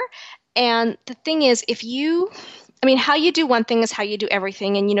been there. And the thing is, how you do one thing is how you do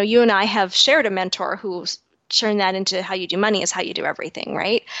everything. And, you and I have shared a mentor who's turned that into how you do money is how you do everything,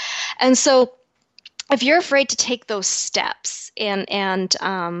 right? And so if you're afraid to take those steps and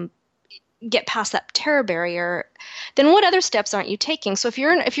get past that terror barrier, then what other steps aren't you taking? So if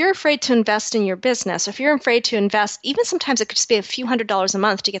you're afraid to invest in your business, or if you're afraid to invest, even sometimes it could just be a few $100s a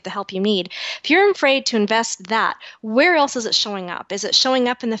month to get the help you need. If you're afraid to invest that, where else is it showing up? Is it showing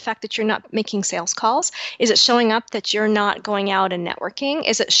up in the fact that you're not making sales calls? Is it showing up that you're not going out and networking?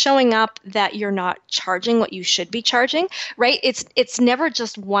 Is it showing up that you're not charging what you should be charging, right? It's never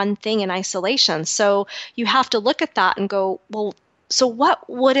just one thing in isolation. So you have to look at that and go, well, so what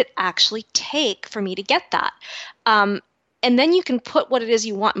would it actually take for me to get that? And then you can put what it is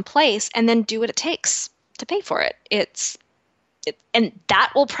you want in place and then do what it takes to pay for it. It's And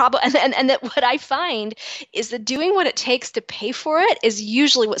that will probably, and that what I find is that doing what it takes to pay for it is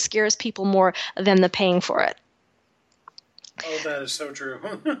usually what scares people more than the paying for it. Oh, that is so true.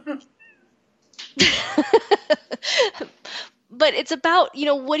 But it's about,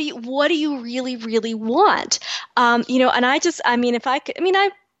 what do you really, really want? And I mean, if I could, I mean,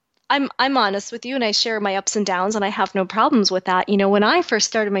 I'm honest with you, and I share my ups and downs, and I have no problems with that. When I first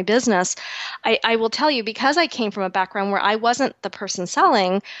started my business, I will tell you, because I came from a background where I wasn't the person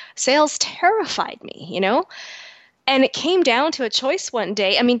selling, sales terrified me, and it came down to a choice one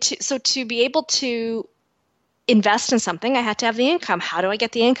day. I mean, to be able to invest in something, I had to have the income. How do I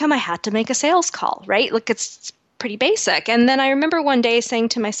get the income? I had to make a sales call, right? Look, it's pretty basic. And then I remember one day saying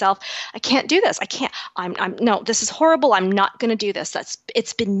to myself, I can't do this. I can't, no, this is horrible. I'm not going to do this.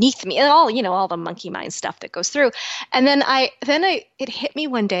 It's beneath me, and all the monkey mind stuff that goes through. And then it hit me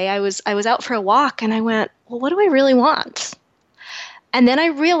one day. I was out for a walk, and I went, well, what do I really want? And then I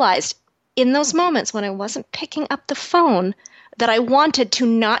realized in those moments when I wasn't picking up the phone that I wanted to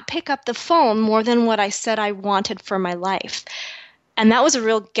not pick up the phone more than what I said I wanted for my life. And that was a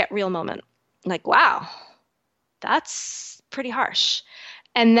real get real moment. Like, wow, that's pretty harsh.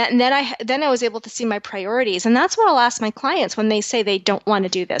 And then I was able to see my priorities. And that's what I'll ask my clients when they say they don't want to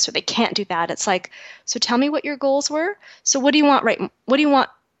do this or they can't do that. It's like, so tell me what your goals were. So what do you want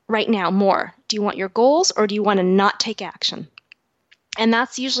right now more? Do you want your goals, or do you want to not take action? And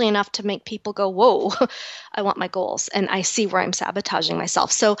that's usually enough to make people go, whoa, I want my goals. And I see where I'm sabotaging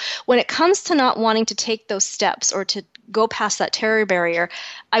myself. So when it comes to not wanting to take those steps or to go past that terror barrier,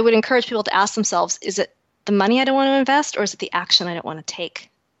 I would encourage people to ask themselves, is it the money I don't want to invest, or is it the action I don't want to take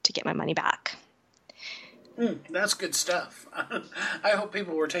to get my money back? That's good stuff. I hope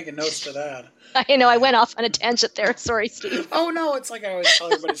people were taking notes to that. I know, I went off on a tangent there. Sorry, Steve. Oh, no, it's like I always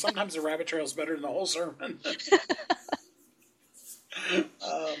tell everybody, sometimes the rabbit trail is better than the whole sermon.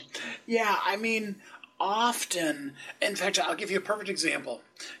 Yeah, I mean, often, in fact, I'll give you a perfect example.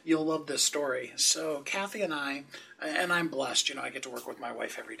 You'll love this story. So Kathy and I'm blessed, I get to work with my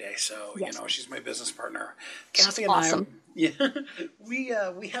wife every day. So, yes. She's my business partner. Kathy She's and awesome. we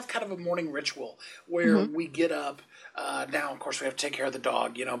have kind of a morning ritual where we get up. Now, of course, we have to take care of the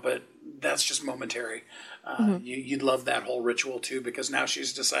dog, but that's just momentary. You'd love that whole ritual too, because now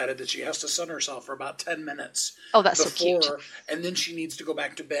she's decided that she has to sun herself for about 10 minutes. Oh, that's so cute. And then she needs to go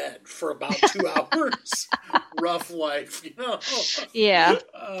back to bed for about 2 hours. Rough life, Yeah,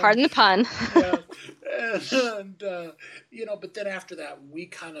 pardon the pun. Yeah. But then after that, we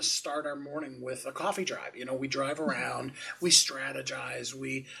kind of start our morning with a coffee drive. We drive around, we strategize,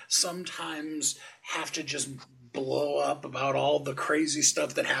 we sometimes have to just blow up about all the crazy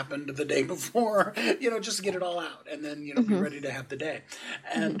stuff that happened the day before, just to get it all out, and then, be ready to have the day.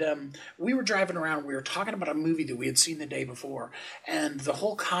 And we were driving around, we were talking about a movie that we had seen the day before, and the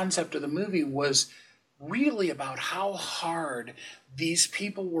whole concept of the movie was really about how hard these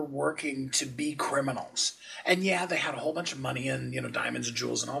people were working to be criminals. And yeah, they had a whole bunch of money and, diamonds and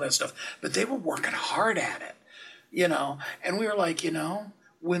jewels and all that stuff, but they were working hard at it, and we were like,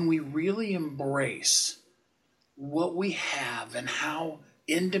 when we really embrace what we have and how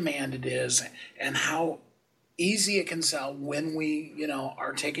in demand it is and how easy it can sell when we,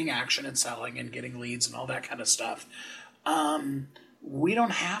 are taking action and selling and getting leads and all that kind of stuff. We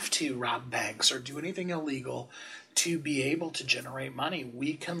don't have to rob banks or do anything illegal to be able to generate money.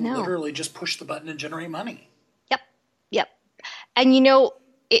 We can literally just push the button and generate money. Yep. And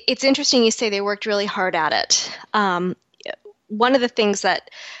it's interesting you say they worked really hard at it. One of the things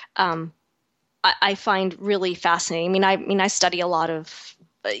that I find really fascinating. I mean, I study a lot of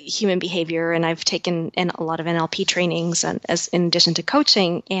human behavior, and I've taken a lot of NLP trainings, and in addition to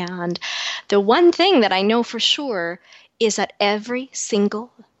coaching. And the one thing that I know for sure is that every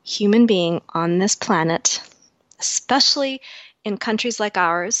single human being on this planet, especially in countries like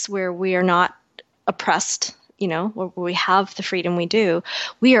ours, where we are not oppressed, where we have the freedom we do,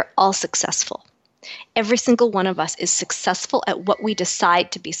 we are all successful. Every single one of us is successful at what we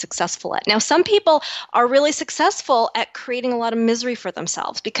decide to be successful at. Now, some people are really successful at creating a lot of misery for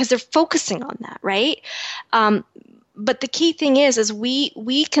themselves because they're focusing on that, right? But the key thing is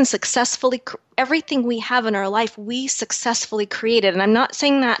we can successfully, everything we have in our life, we successfully created. And I'm not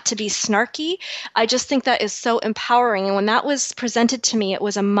saying that to be snarky. I just think that is so empowering. And when that was presented to me, it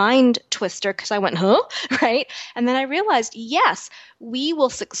was a mind twister because I went, huh? Right? And then I realized, yes, we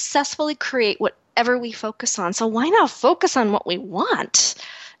will successfully create whatever we focus on. So why not focus on what we want,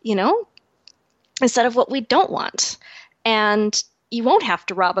 instead of what we don't want? And you won't have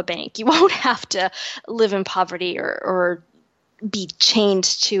to rob a bank. You won't have to live in poverty or be chained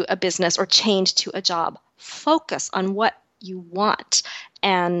to a business or chained to a job. Focus on what you want,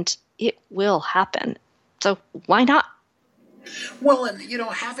 and it will happen. So why not? Well, and,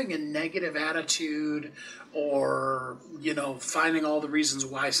 having a negative attitude or, finding all the reasons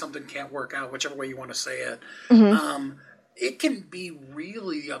why something can't work out, whichever way you want to say it, it can be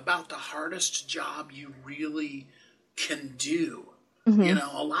really about the hardest job you really can do.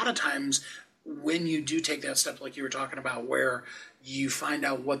 A lot of times when you do take that step, like you were talking about, where you find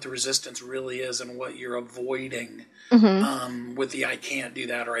out what the resistance really is and what you're avoiding with the I can't do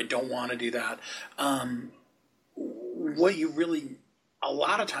that or I don't want to do that. What you really a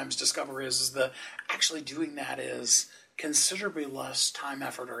lot of times discover is that actually doing that is considerably less time,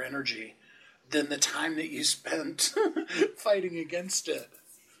 effort, or energy than the time that you spent fighting against it.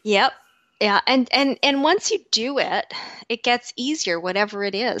 Yep. Yeah, and once you do it, it gets easier, whatever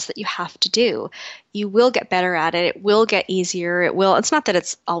it is that you have to do. You will get better at it. It will get easier. It's not that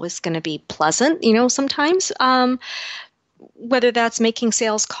it's always going to be pleasant, sometimes. Whether that's making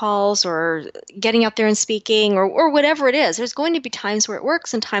sales calls or getting out there and speaking or whatever it is, there's going to be times where it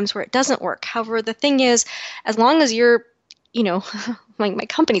works and times where it doesn't work. However, the thing is, as long as you're, like my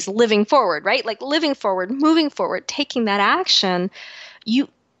company's living forward, right? Like living forward, moving forward, taking that action,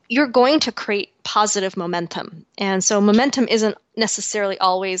 you're going to create positive momentum. And so momentum isn't necessarily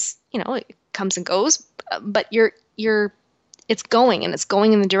always, it comes and goes, but it's going and it's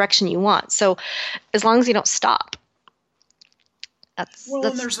going in the direction you want. So as long as you don't stop. I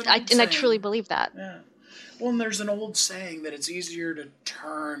truly believe that. Yeah. Well, and there's an old saying that it's easier to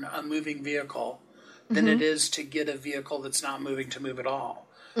turn a moving vehicle than it is to get a vehicle that's not moving to move at all.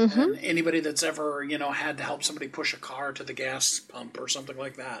 And anybody that's ever, had to help somebody push a car to the gas pump or something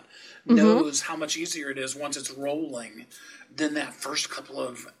like that knows how much easier it is once it's rolling than that first couple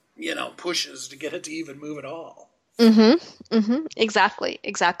of, pushes to get it to even move at all. Exactly.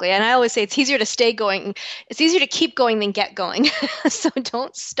 And I always say it's easier to stay going. It's easier to keep going than get going. So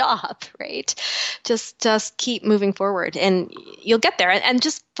don't stop, right? Just keep moving forward and you'll get there, and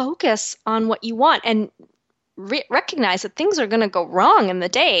just focus on what you want and recognize that things are going to go wrong in the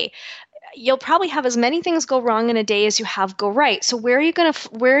day. You'll probably have as many things go wrong in a day as you have go right. So where are you going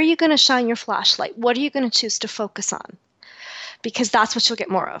to shine your flashlight? What are you going to choose to focus on? Because that's what you'll get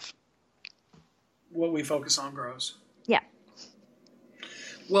more of. What we focus on grows. Yeah.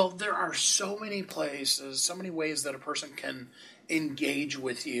 Well, there are so many places, so many ways that a person can engage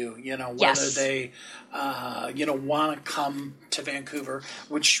with you, whether they, want to come to Vancouver,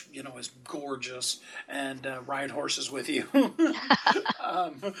 which, is gorgeous, and ride horses with you. Or,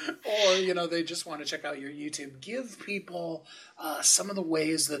 they just want to check out your YouTube. Give people some of the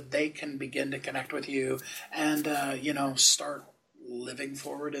ways that they can begin to connect with you and, start living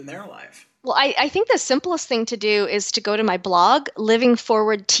forward in their life. Well, I think the simplest thing to do is to go to my blog,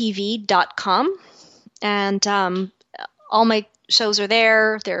 livingforwardtv.com, and all my shows are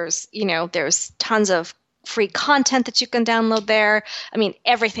there. There's tons of free content that you can download there. I mean,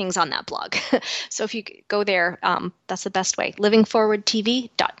 everything's on that blog. So if you go there, that's the best way,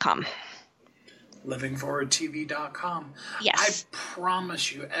 livingforwardtv.com. livingforwardtv.com. Yes. I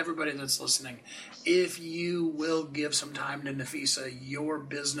promise you, everybody that's listening, if you will give some time to Nafissa, your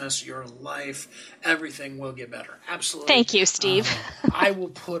business, your life, everything will get better. Absolutely. Thank you, Steve. I will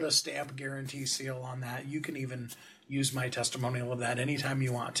put a stamp guarantee seal on that. You can even use my testimonial of that anytime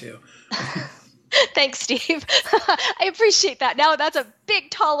you want to. Thanks, Steve. I appreciate that. Now that's a big,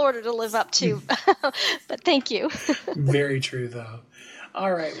 tall order to live up to. But thank you. Very true, though.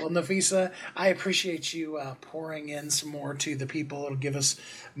 All right. Well, Nafissa, I appreciate you pouring in some more to the people. It'll give us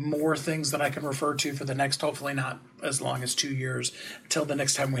more things that I can refer to for the next, hopefully not as long as 2 years, till the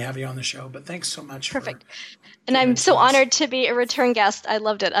next time we have you on the show. But thanks so much. Perfect. And I'm so honored to be a return guest. I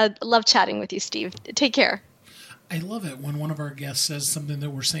loved it. I love chatting with you, Steve. Take care. I love it when one of our guests says something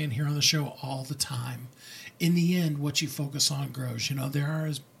that we're saying here on the show all the time. In the end, what you focus on grows. There are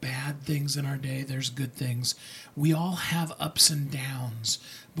bad things in our day. There's good things. We all have ups and downs.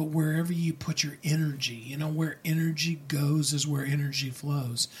 But wherever you put your energy, where energy goes is where energy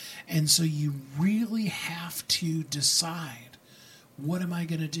flows. And so you really have to decide, what am I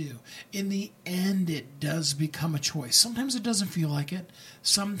going to do? In the end, it does become a choice. Sometimes it doesn't feel like it.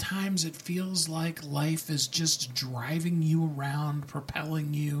 Sometimes it feels like life is just driving you around,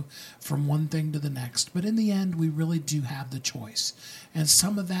 propelling you from one thing to the next. But in the end, we really do have the choice. And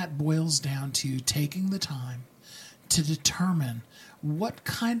some of that boils down to taking the time to determine, what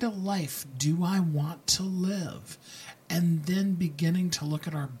kind of life do I want to live? and then beginning to look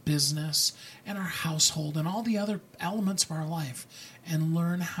at our business and our household and all the other elements of our life and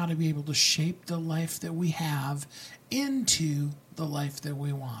learn how to be able to shape the life that we have into the life that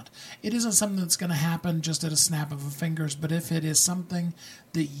we want. It isn't something that's going to happen just at a snap of the fingers, but if it is something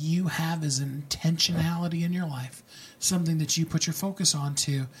that you have as intentionality in your life, something that you put your focus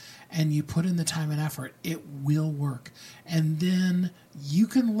onto and you put in the time and effort, it will work. And then you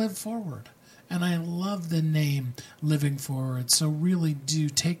can live forward. And I love the name Living Forward. So really do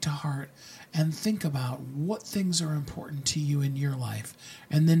take to heart and think about what things are important to you in your life,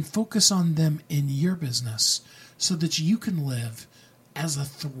 and then focus on them in your business so that you can live as a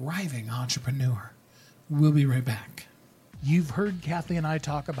thriving entrepreneur. We'll be right back. You've heard Kathy and I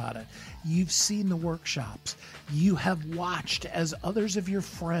talk about it. You've seen the workshops. You have watched as others of your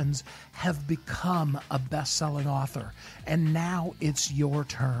friends have become a best-selling author. And now it's your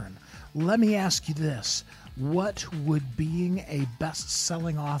turn. Let me ask you this. What would being a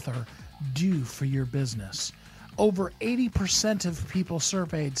best-selling author do for your business? Over 80% of people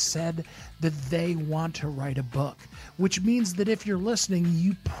surveyed said that they want to write a book, which means that if you're listening,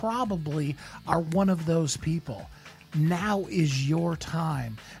 you probably are one of those people. Now is your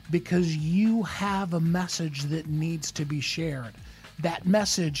time, because you have a message that needs to be shared. That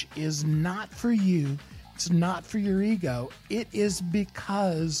message is not for you. It's not for your ego. It is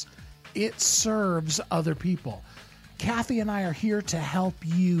because it serves other people. Kathy and I are here to help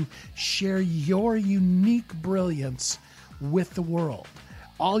you share your unique brilliance with the world.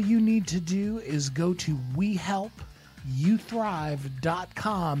 All you need to do is go to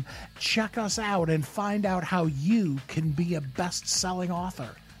WeHelpYouThrive.com, check us out, and find out how you can be a best-selling author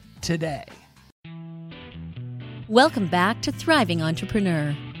today. Welcome back to Thriving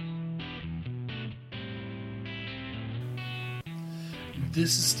Entrepreneur.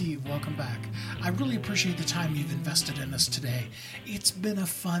 This is Steve. Welcome back. I really appreciate the time you've invested in us today. It's been a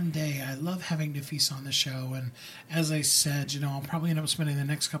fun day. I love having Nafissa on the show. And as I said, I'll probably end up spending the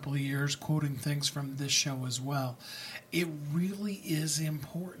next couple of years quoting things from this show as well. It really is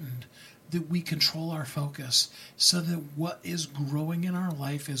important that we control our focus so that what is growing in our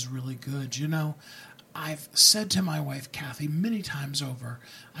life is really good. I've said to my wife, Kathy, many times over,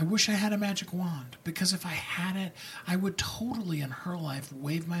 I wish I had a magic wand, because if I had it, I would totally in her life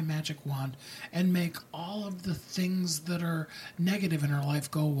wave my magic wand and make all of the things that are negative in her life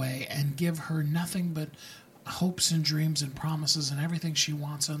go away and give her nothing but hopes and dreams and promises and everything she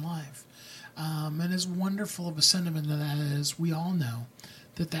wants in life. And as wonderful of a sentiment that is, we all know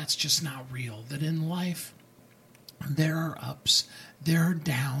that that's just not real, that in life there are ups, there are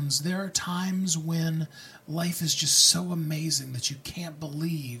downs, there are times when life is just so amazing that you can't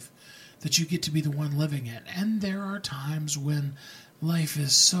believe that you get to be the one living it. And there are times when life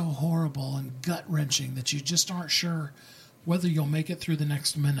is so horrible and gut-wrenching that you just aren't sure whether you'll make it through the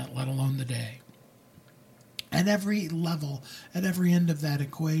next minute, let alone the day. At every level, at every end of that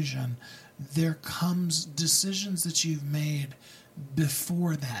equation, there comes decisions that you've made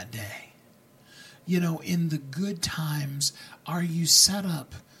before that day. In the good times, are you set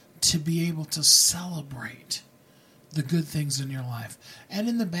up to be able to celebrate the good things in your life? And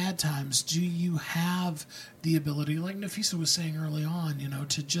in the bad times, do you have the ability, like Nafissa was saying early on,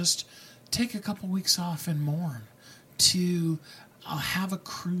 to just take a couple weeks off and mourn, to have a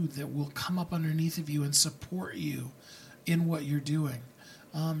crew that will come up underneath of you and support you in what you're doing?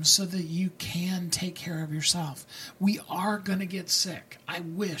 So that you can take care of yourself. We are going to get sick. I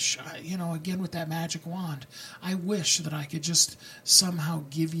wish, again with that magic wand, I wish that I could just somehow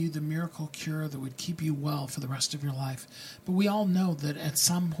give you the miracle cure that would keep you well for the rest of your life. But we all know that at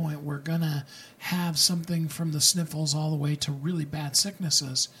some point we're going to have something from the sniffles all the way to really bad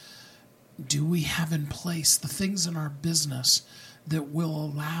sicknesses. Do we have in place the things in our business that will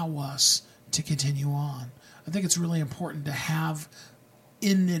allow us to continue on? I think it's really important to have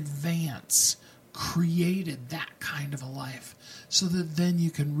in advance created that kind of a life so that then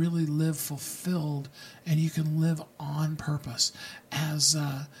you can really live fulfilled and you can live on purpose. As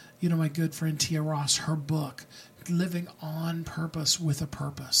my good friend Tia Ross, her book, Living on Purpose with a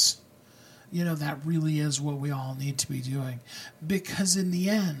Purpose, that really is what we all need to be doing. Because in the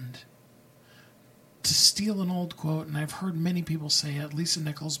end, to steal an old quote, and I've heard many people say it, Lisa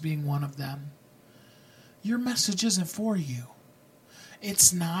Nichols being one of them, your message isn't for you.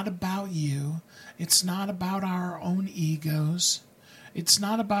 It's not about you. It's not about our own egos. It's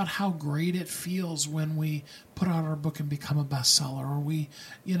not about how great it feels when we put out our book and become a bestseller, or we,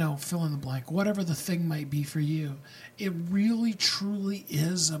 fill in the blank, whatever the thing might be for you. It really, truly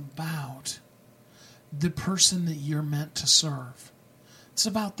is about the person that you're meant to serve. It's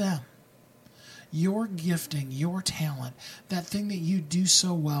about them. your gifting, your talent, that thing that you do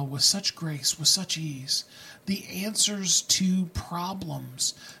so well with such grace, with such ease, the answers to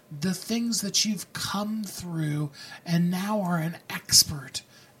problems, the things that you've come through and now are an expert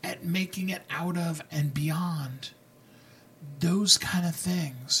at making it out of and beyond. Those kind of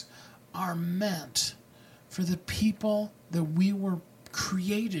things are meant for the people that we were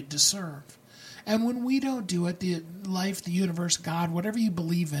created to serve. And when we don't do it, the life, the universe, God, whatever you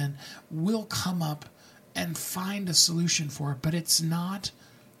believe in, will come up and find a solution for it. But it's not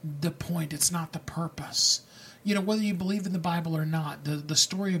the point. It's not the purpose. You know, whether you believe in the Bible or not, the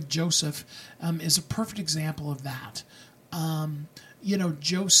story of Joseph is a perfect example of that.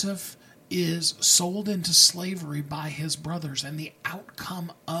 Joseph is sold into slavery by his brothers, and the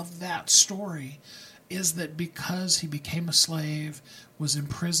outcome of that story is that because he became a slave, was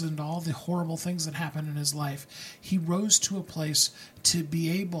imprisoned, all the horrible things that happened in his life, he rose to a place to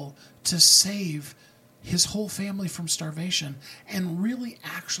be able to save his whole family from starvation, and really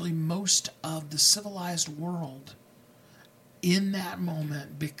actually most of the civilized world in that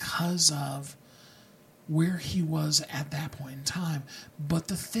moment because of where he was at that point in time. But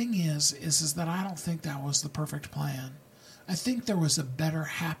the thing is that I don't think that was the perfect plan. I think there was a better,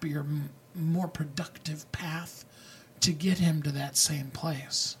 happier, more productive path to get him to that same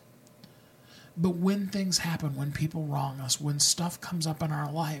place. But when things happen, when people wrong us, when stuff comes up in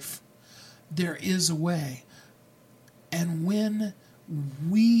our life, there is a way. And when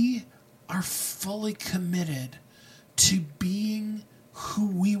we are fully committed to being who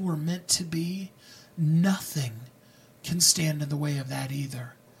we were meant to be, nothing can stand in the way of that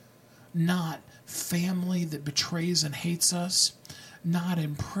either. Not family that betrays and hates us, not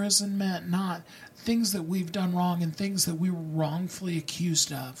imprisonment, not things that we've done wrong and things that we were wrongfully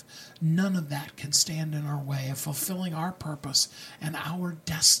accused of. None of that can stand in our way of fulfilling our purpose and our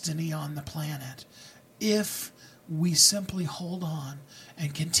destiny on the planet if we simply hold on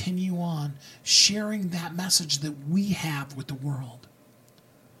and continue on sharing that message that we have with the world.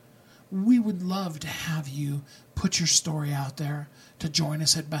 We would love to have you put your story out there, to join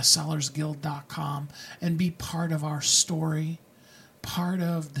us at bestsellersguild.com and be part of our story, part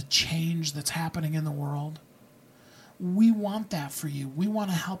of the change that's happening in the world. We want that for you. We want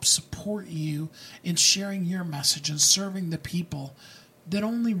to help support you in sharing your message and serving the people that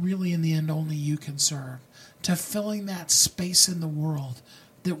only really in the end only you can serve, to filling that space in the world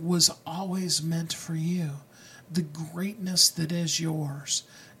that was always meant for you, the greatness that is yours.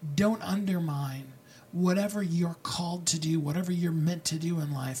 Don't undermine whatever you're called to do, whatever you're meant to do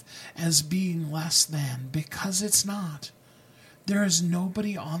in life as being less than, because it's not. There is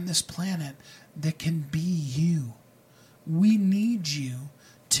nobody on this planet that can be you. We need you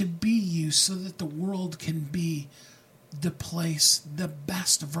to be you so that the world can be the place, the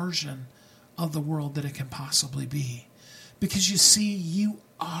best version of the world that it can possibly be. Because you see, you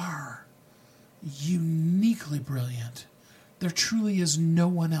are uniquely brilliant. There truly is no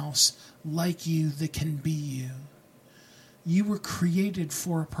one else like you that can be you. You were created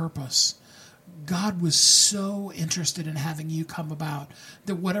for a purpose. God was so interested in having you come about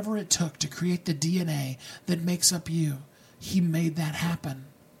that whatever it took to create the DNA that makes up you, He made that happen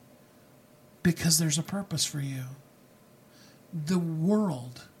because there's a purpose for you. The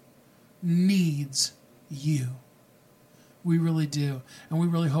world needs you. We really do. And we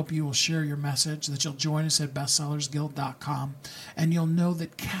really hope you will share your message, that you'll join us at bestsellersguild.com, and you'll know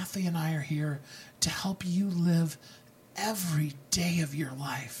that Kathy and I are here to help you live every day of your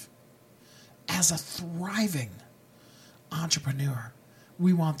life as a thriving entrepreneur.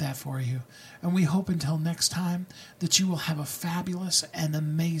 We want that for you. And we hope until next time that you will have a fabulous and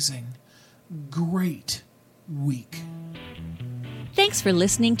amazing, great week. Thanks for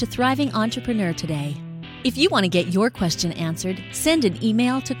listening to Thriving Entrepreneur today. If you want to get your question answered, send an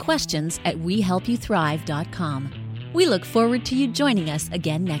email to questions@wehelpyouthrive.com. We look forward to you joining us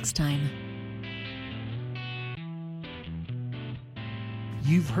again next time.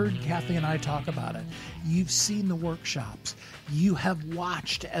 You've heard Kathy and I talk about it. You've seen the workshops. You have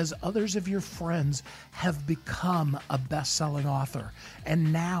watched as others of your friends have become a best-selling author.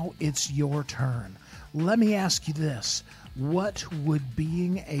 And now it's your turn. Let me ask you this. What would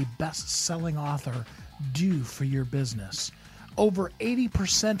being a best-selling author do for your business? Over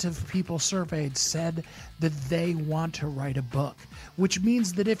 80% of people surveyed said that they want to write a book, which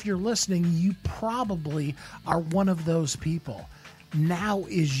means that if you're listening, you probably are one of those people. Now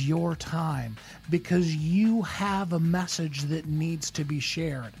is your time, because you have a message that needs to be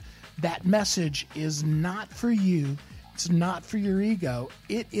shared. That message is not for you. It's not for your ego.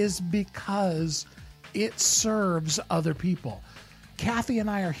 It is because it serves other people. Kathy and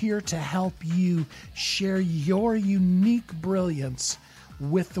I are here to help you share your unique brilliance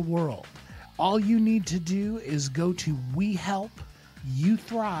with the world. All you need to do is go to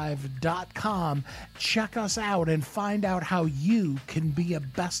WeHelpYouThrive.com, check us out, and find out how you can be a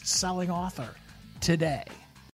best-selling author today.